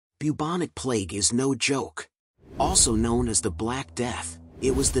Bubonic plague is no joke. Also known as the Black Death,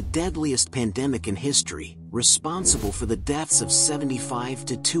 it was the deadliest pandemic in history, responsible for the deaths of 75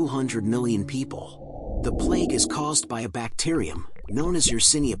 to 200 million people. The plague is caused by a bacterium, known as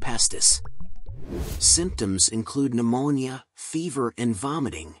Yersinia pestis. Symptoms include pneumonia, fever and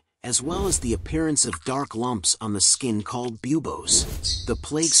vomiting, as well as the appearance of dark lumps on the skin called buboes. The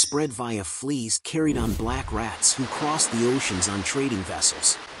plague spread via fleas carried on black rats who crossed the oceans on trading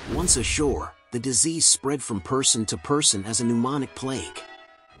vessels. Once ashore, the disease spread from person to person as a pneumonic plague.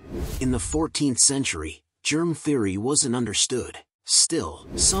 In the 14th century, germ theory wasn't understood. Still,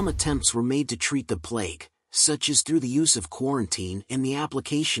 some attempts were made to treat the plague, such as through the use of quarantine and the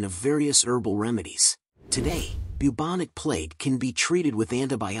application of various herbal remedies. Today, bubonic plague can be treated with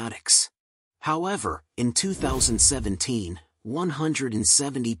antibiotics. However, in 2017,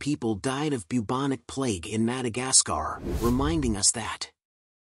 170 people died of bubonic plague in Madagascar, reminding us that